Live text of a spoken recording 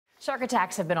Shark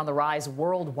attacks have been on the rise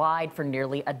worldwide for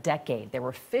nearly a decade. There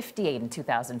were 58 in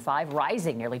 2005,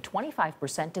 rising nearly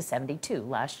 25% to 72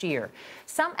 last year.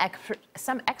 Some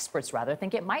experts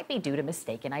think it might be due to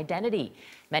mistaken identity.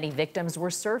 Many victims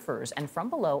were surfers, and from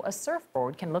below, a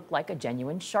surfboard can look like a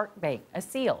genuine shark bait, a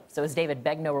seal. So as David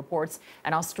Begnaud reports,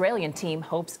 an Australian team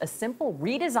hopes a simple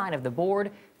redesign of the board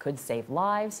could save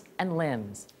lives and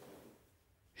limbs.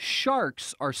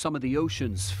 Sharks are some of the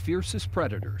ocean's fiercest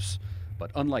predators. But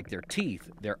unlike their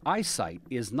teeth, their eyesight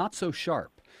is not so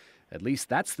sharp. At least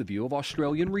that's the view of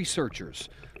Australian researchers,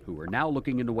 who are now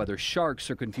looking into whether sharks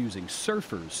are confusing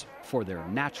surfers for their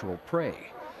natural prey.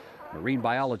 Marine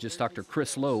biologist Dr.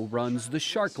 Chris Lowe runs the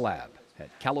Shark Lab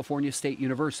at California State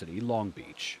University, Long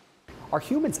Beach. Are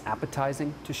humans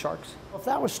appetizing to sharks? If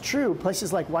that was true,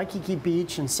 places like Waikiki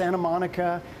Beach and Santa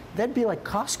Monica, they'd be like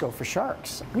Costco for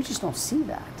sharks. We just don't see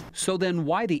that. So then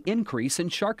why the increase in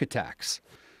shark attacks?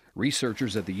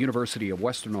 Researchers at the University of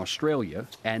Western Australia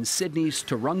and Sydney's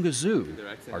Taronga Zoo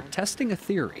are testing a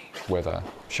theory. Whether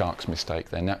sharks mistake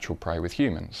their natural prey with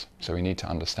humans. So we need to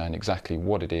understand exactly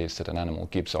what it is that an animal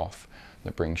gives off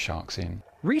that brings sharks in.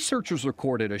 Researchers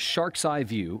recorded a shark's eye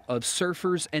view of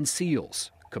surfers and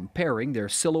seals, comparing their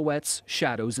silhouettes,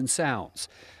 shadows, and sounds.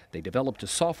 They developed a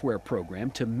software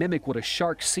program to mimic what a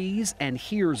shark sees and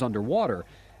hears underwater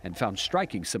and found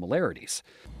striking similarities.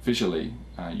 Visually,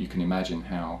 you can imagine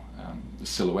how the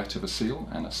silhouette of a seal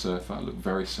and a surfer look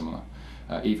very similar,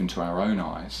 even to our own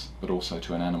eyes, but also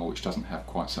to an animal which doesn't have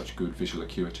quite such good visual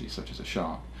acuity, such as a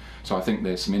shark. So I think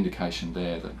there's some indication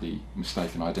there that the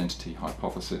mistaken identity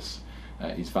hypothesis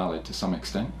is valid to some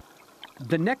extent.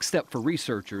 The next step for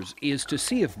researchers is to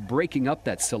see if breaking up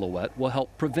that silhouette will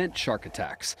help prevent shark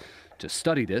attacks. To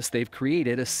study this, they've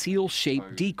created a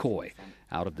seal-shaped decoy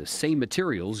out of the same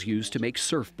materials used to make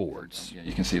surfboards.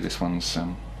 You can see this one's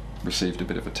received a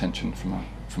bit of attention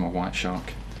from a white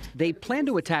shark. They plan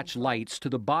to attach lights to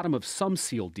the bottom of some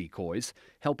seal decoys,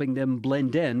 helping them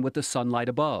blend in with the sunlight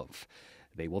above.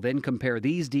 They will then compare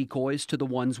these decoys to the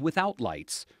ones without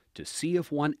lights to see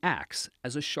if one acts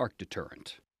as a shark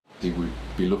deterrent. We would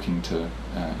be looking to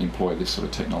employ this sort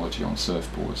of technology on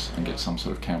surfboards and get some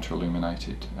sort of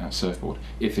counter-illuminated surfboard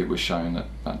if it was shown that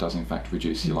that does in fact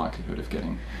reduce the likelihood of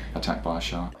getting attacked by a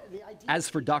shark. As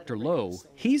for Dr. Lowe,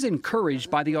 he's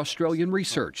encouraged by the Australian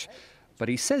research, but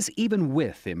he says even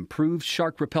with improved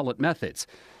shark repellent methods,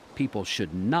 people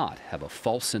should not have a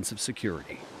false sense of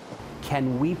security.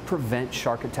 Can we prevent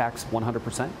shark attacks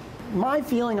 100%? My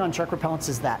feeling on shark repellents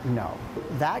is that no.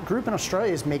 That group in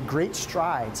Australia has made great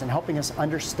strides in helping us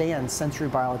understand sensory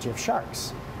biology of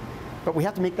sharks. But we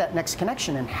have to make that next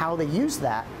connection and how they use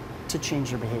that to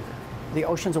change their behavior. The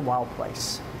ocean's a wild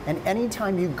place, and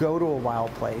anytime you go to a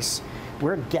wild place,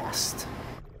 we're a guest.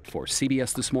 For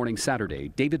CBS This Morning Saturday,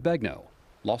 David Begnaud,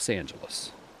 Los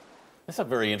Angeles. That's a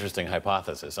very interesting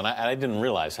hypothesis, and I didn't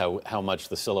realize how much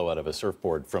the silhouette of a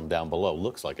surfboard from down below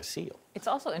looks like a seal. It's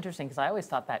also interesting because I always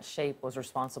thought that shape was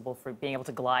responsible for being able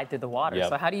to glide through the water. Yep.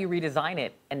 So how do you redesign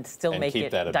it and still make keep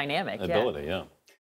it that dynamic? ability, yeah.